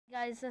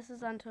Guys, this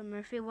is Anton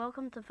Murphy.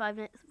 Welcome to Five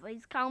Nights at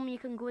Freddy's. Calm, you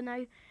can go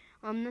now.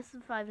 This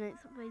is Five Nights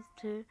at Freddy's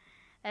 2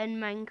 in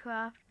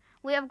Minecraft.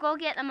 Wait, I've got to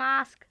get the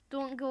mask.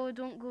 Don't go,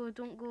 don't go,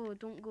 don't go,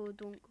 don't go,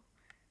 don't go.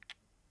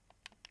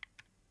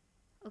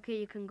 Okay,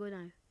 you can go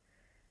now.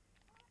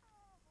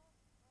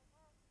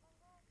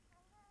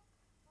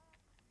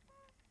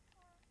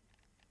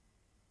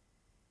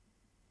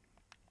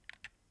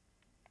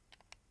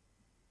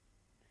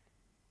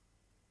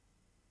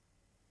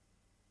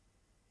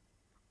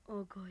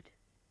 Oh god.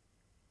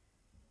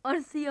 I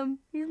see him.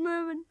 He's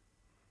moving.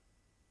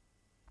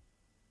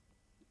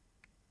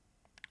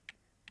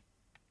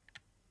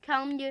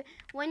 Calm,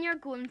 when you're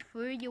going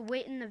through, you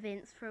wait in the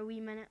vents for a wee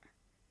minute.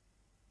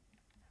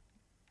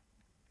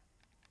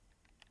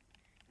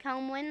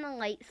 Calm, when the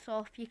light's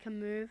off, you can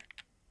move.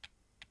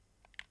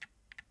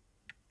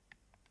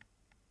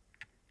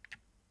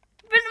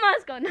 Put the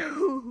mask on.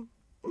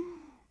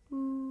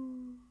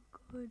 Oh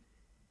god.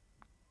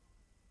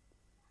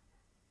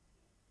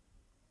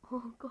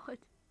 Oh god.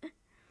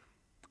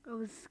 That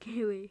was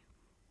scary.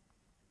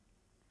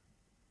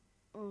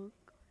 Oh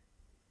god.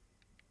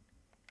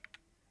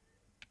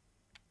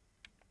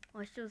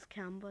 Watch those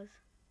cameras.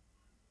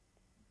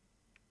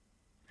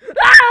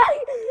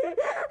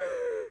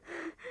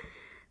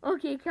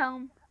 Okay,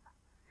 calm.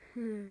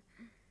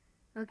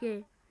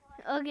 Okay.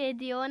 Okay,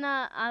 do you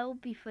wanna? I'll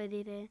be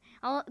Freddy then.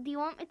 Do you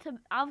want me to?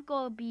 I've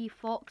gotta be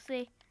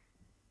Foxy.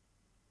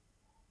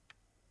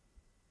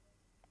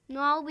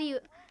 No, I'll be.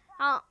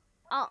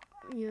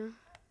 Yeah.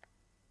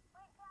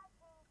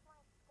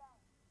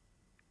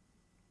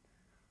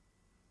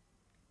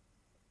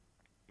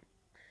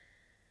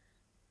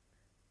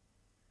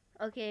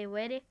 Okay,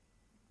 ready?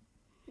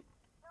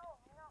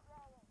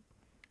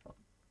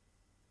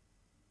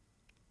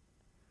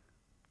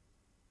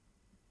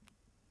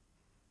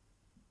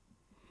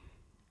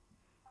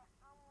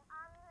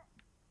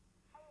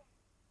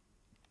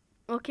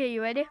 Okay,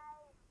 you ready?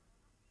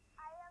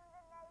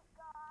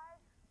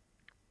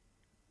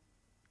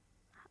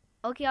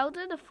 Okay, I'll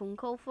do the phone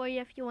call for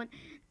you if you want.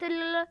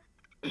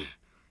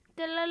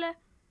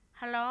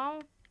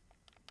 Hello.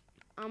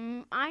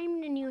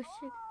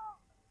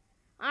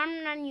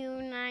 I'm the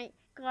new night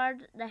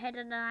guard, the head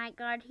of the night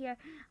guard here.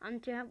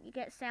 To help you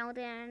get settled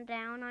in and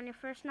down on your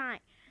first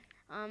night.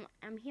 I'm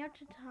here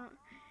to talk.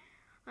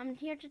 I'm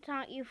here to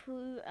talk you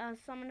through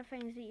some of the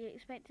things that you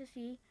expect to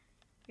see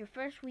your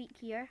first week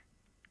here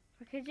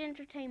for kids'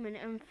 entertainment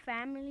and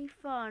family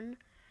fun.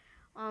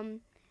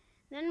 The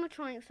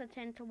animatronics I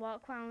tend to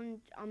walk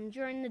around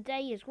during the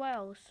day as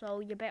well, so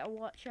you better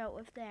watch out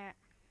with that.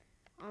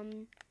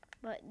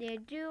 But they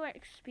do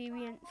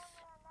experience.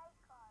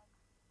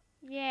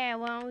 Yeah,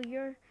 well,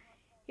 you're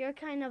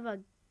kind of a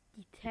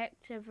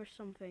detective or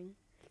something.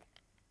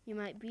 You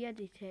might be a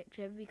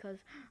detective because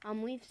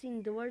we've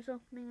seen doors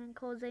opening and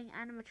closing,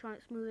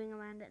 animatronics moving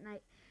around at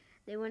night.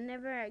 They were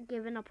never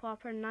given a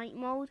proper night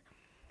mode.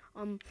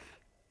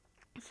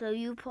 So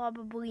you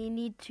probably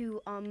need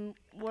to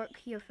work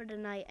here for the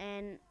night,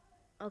 and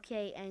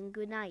okay, and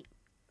good night.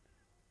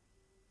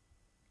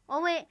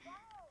 Oh wait,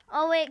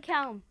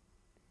 calm.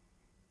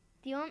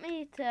 Do you want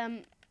me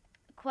to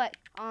quit?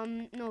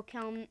 No,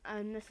 calm.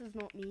 This is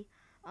not me.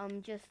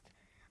 Just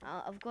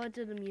I've got to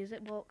do the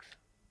music box.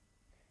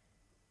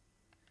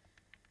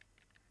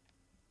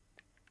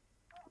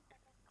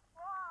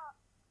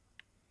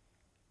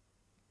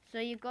 So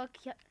you got.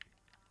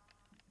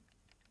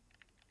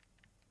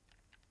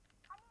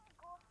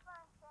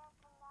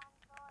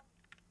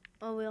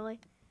 Oh really?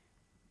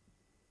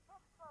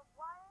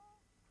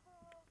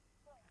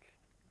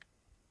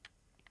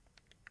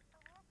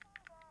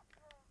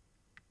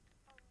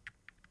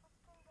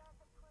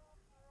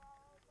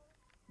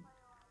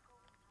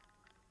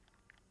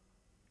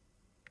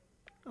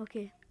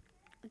 Okay,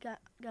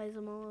 guys,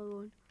 I'm all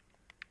alone.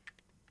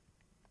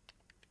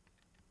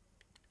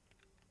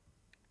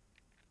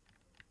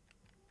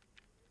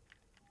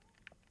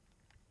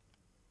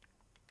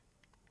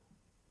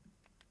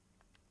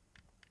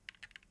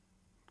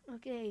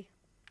 Okay,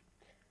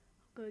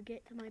 I'm gonna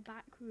get to my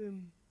back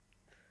room.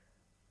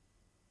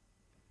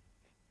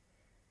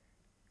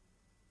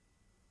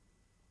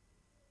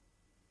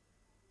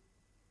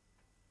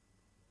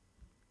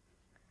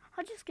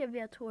 I'll just give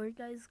you a tour,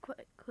 guys,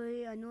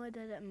 quickly. I know I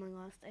did it in my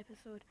last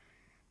episode,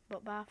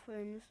 but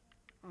bathrooms,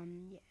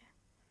 yeah,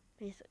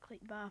 basically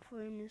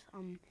bathrooms,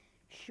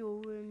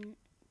 showroom,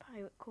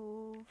 Pirate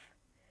Cove,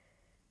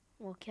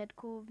 well, Kid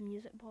Cove,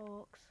 music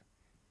box,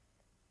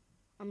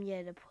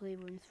 yeah, the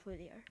playroom's through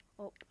there.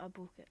 Oh, I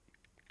broke it.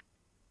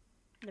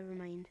 Never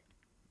mind.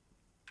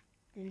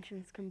 The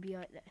entrance can be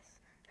like this.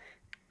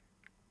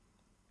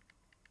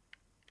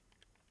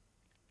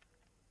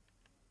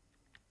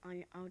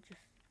 I'll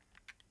just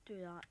do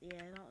that.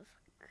 Yeah, that was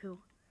a cool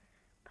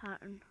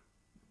pattern.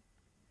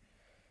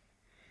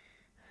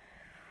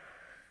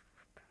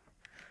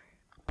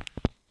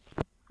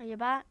 Are you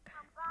back?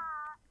 I'm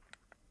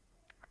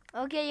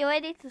back. Okay, you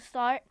ready to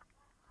start?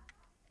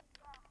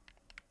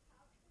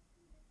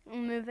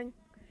 I'm moving.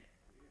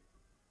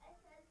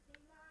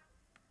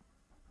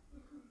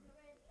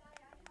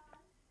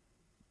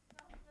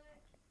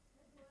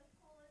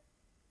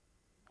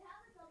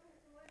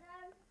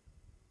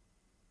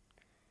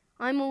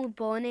 I'm old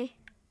Bonnie.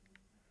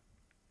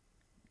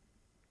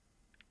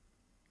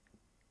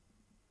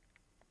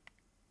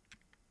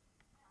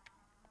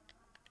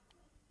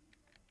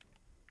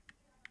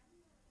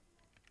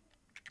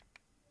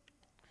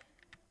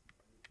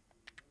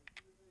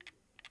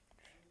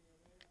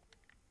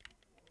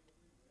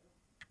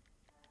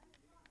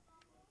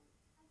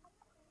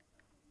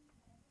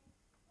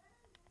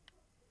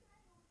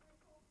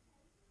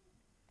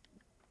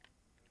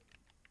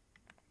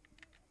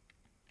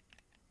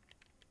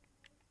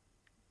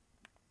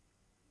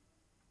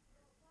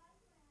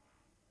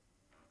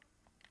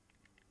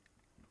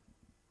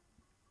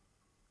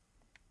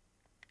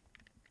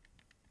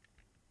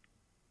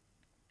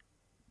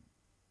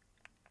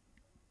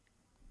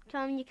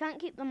 Callum, you can't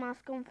keep the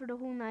mask on for the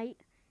whole night.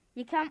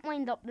 You can't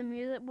wind up the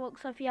music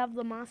box if you have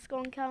the mask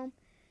on, Callum.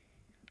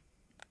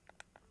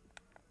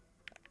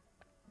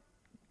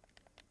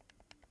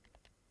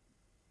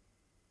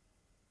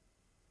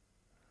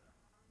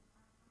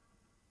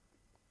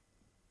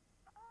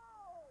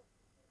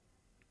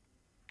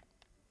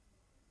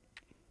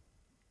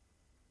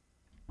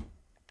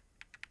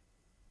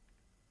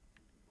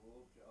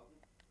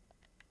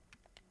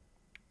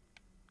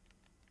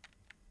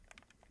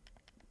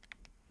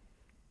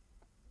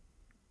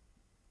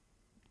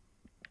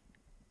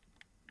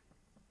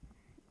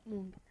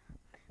 I'm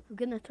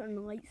gonna turn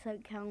the lights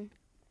out, Callum.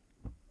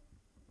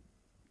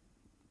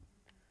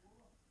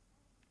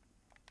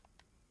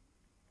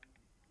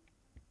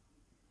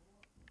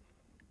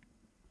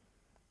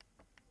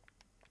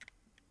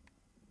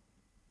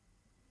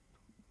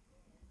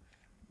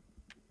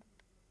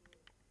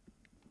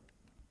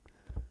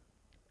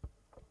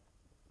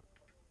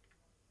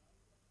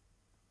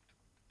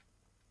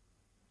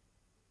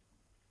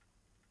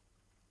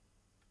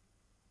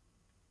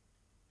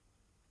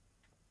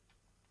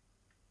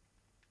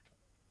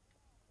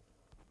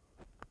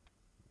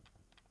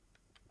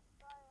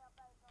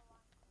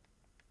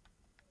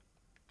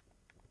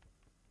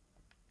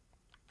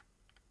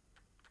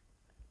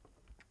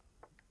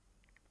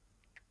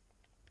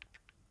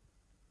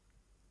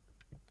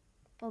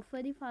 Oh,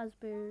 Freddy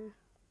Fazbear.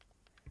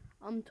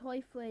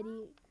 Toy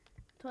Freddy.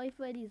 Toy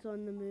Freddy's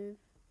on the move.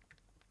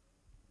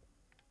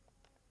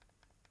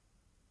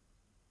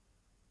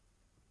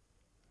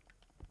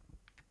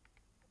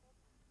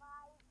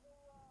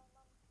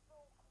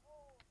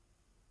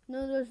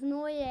 No, there's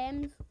no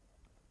AMs.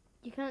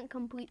 You can't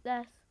complete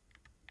this.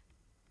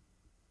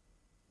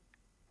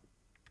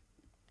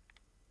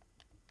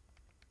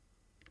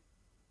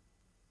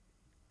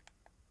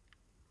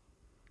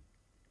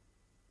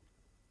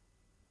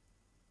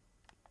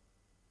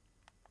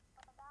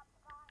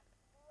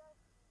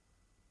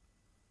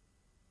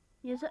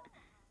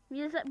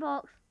 Music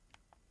box.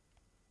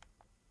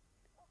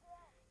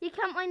 You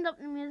can't wind up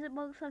the music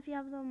box if you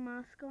have the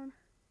mask on.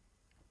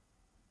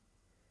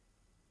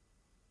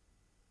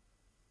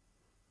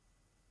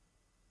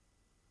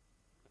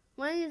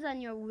 When it's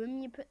in your room,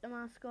 you put the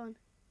mask on.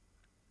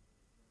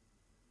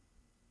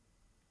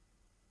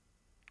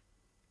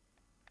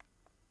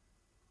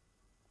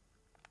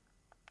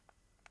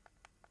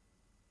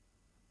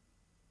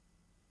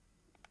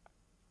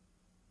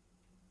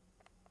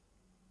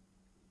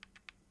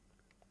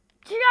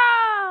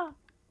 Yeah!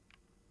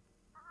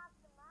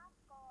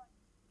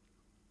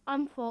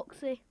 I'm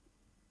Foxy.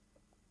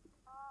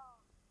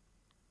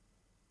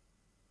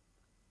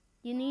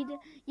 You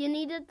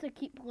needed to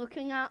keep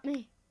looking at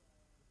me.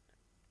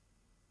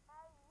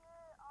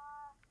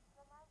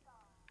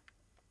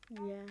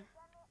 Yeah.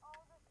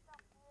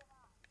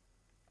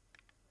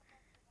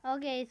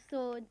 Okay,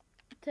 so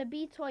to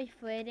be Toy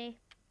Freddy,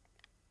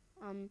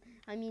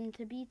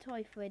 to be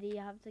Toy Freddy, you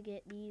have to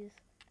get these.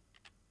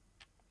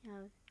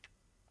 Yeah.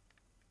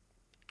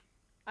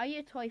 Are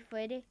you Toy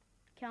Freddy,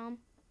 Callum?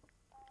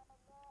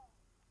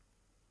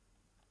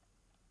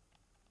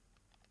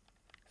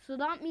 So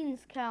that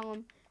means,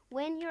 Callum,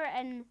 when you're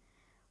in,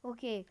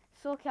 okay,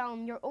 so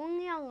Callum, you're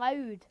only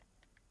allowed,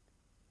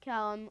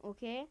 Callum,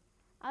 okay,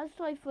 as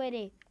Toy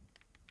Freddy.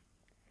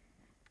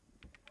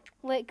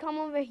 Wait, come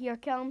over here,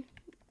 Callum.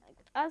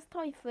 As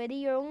Toy Freddy,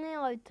 you're only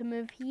allowed to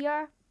move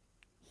here,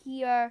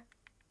 here,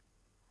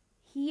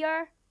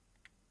 here,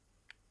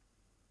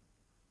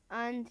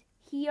 and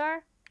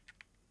here,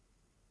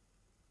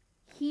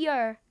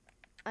 here,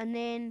 and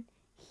then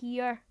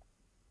here,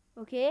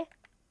 okay?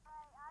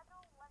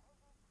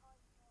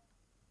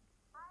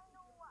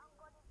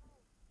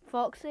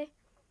 Foxy.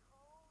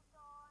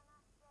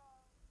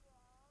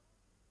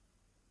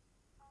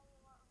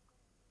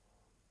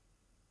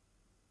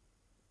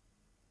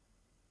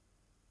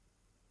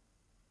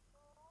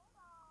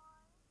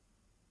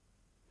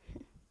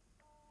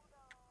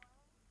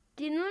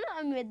 Do you know that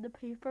I made the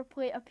paper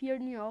plate appear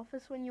in your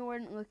office when you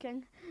weren't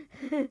looking?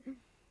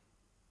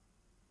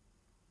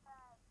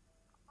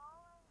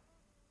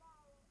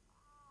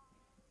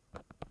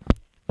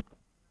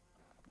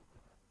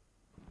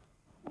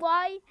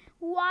 Why?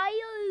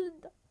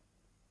 Wild!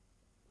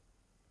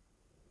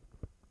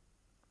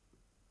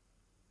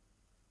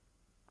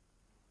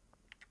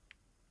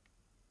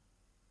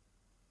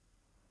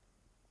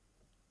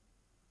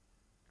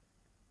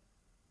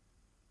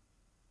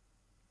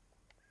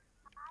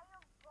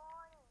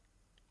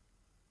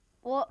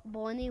 What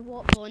Bonnie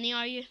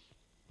are you?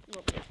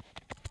 Okay.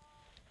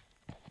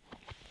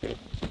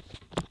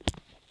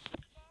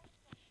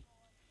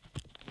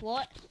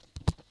 What?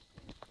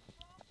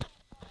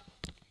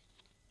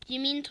 Do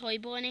you mean Toy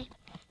Bonnie?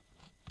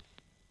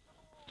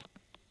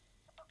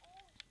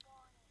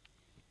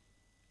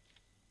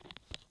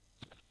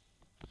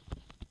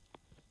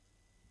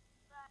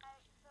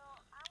 Right, so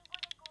I'm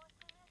gonna go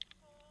to this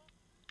cave.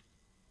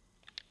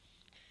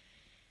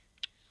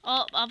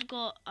 Oh,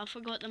 I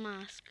forgot the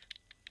mask.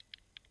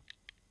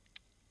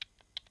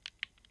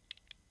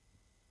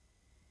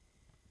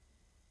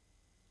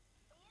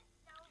 Are you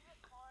still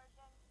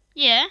recording?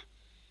 Yeah.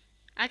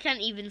 I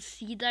can't even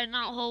see down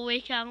that hallway,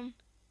 Callum.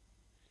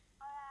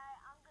 Alright,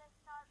 I'm gonna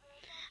start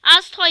moving.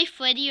 As Toy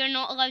Freddy, you're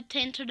not allowed to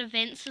enter the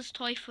vents as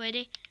Toy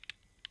Freddy.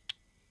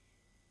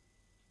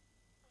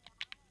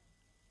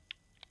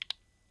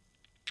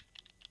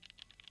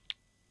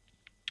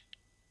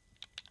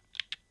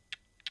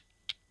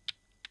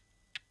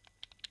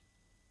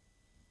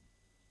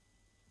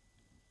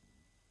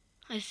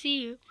 I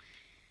see you.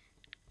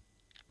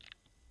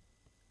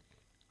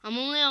 I'm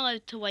only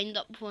allowed to wind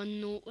up one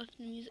note with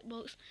the music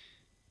box.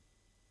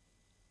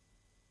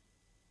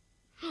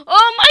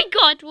 Oh my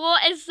god,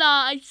 what is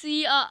that? I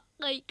see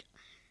like,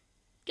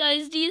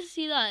 guys, do you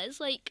see that? It's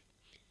like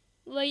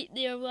right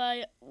there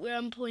where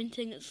I'm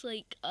pointing. It's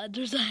like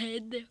there's a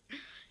head there.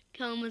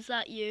 Callum, is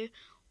that you?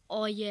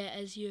 Oh yeah,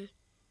 it is you.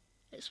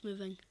 It's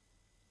moving.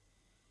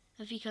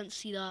 If you can't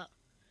see that.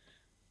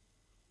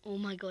 Oh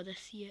my god, I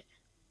see it.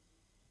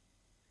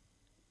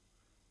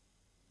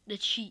 The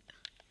cheat.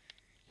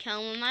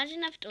 Callum,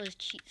 imagine if there was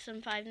cheats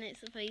in Five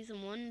Nights at Freddy's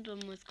and one of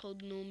them was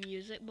called No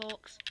Music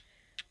Box.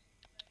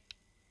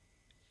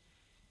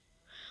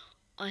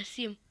 Oh, I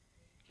see him.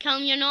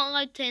 Callum, you're not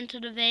allowed to enter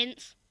the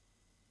vents.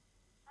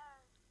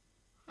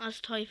 That's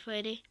Toy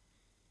Freddy.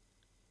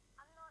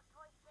 I'm not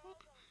Toy Freddy.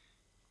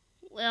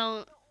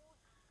 Well, The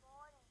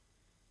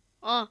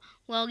old Bonnie.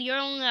 well, you're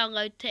only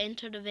allowed to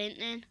enter the vent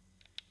then.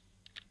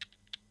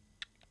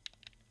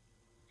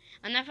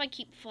 And if I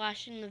keep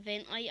flashing the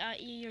vent light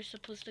at you, you're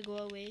supposed to go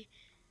away.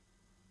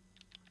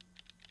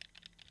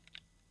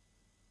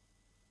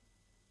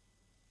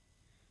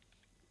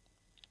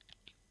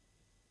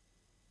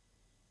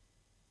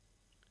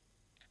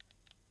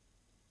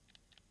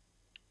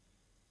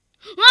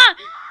 Ah!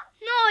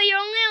 No, you're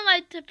only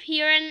allowed to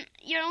peer in.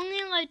 You're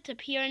only allowed to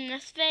peer in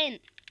this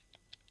vent.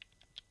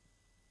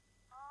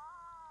 Oh.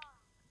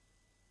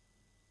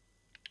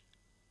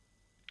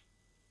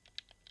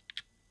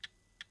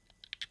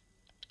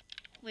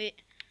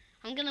 Wait,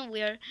 I'm gonna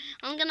wear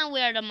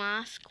the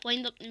mask,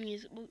 wind up the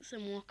music box,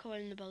 and walk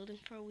around the building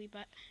for a wee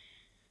bit.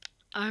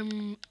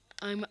 I'm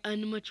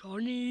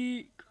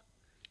animatronic.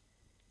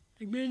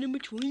 I'm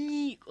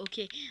animatronic.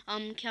 Okay,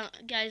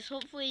 guys,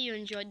 hopefully you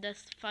enjoyed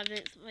this 5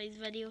 minutes advice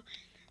video.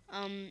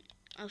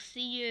 I'll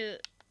see you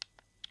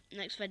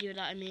next video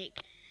that I make.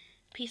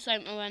 Peace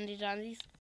out, my Randy Dandies.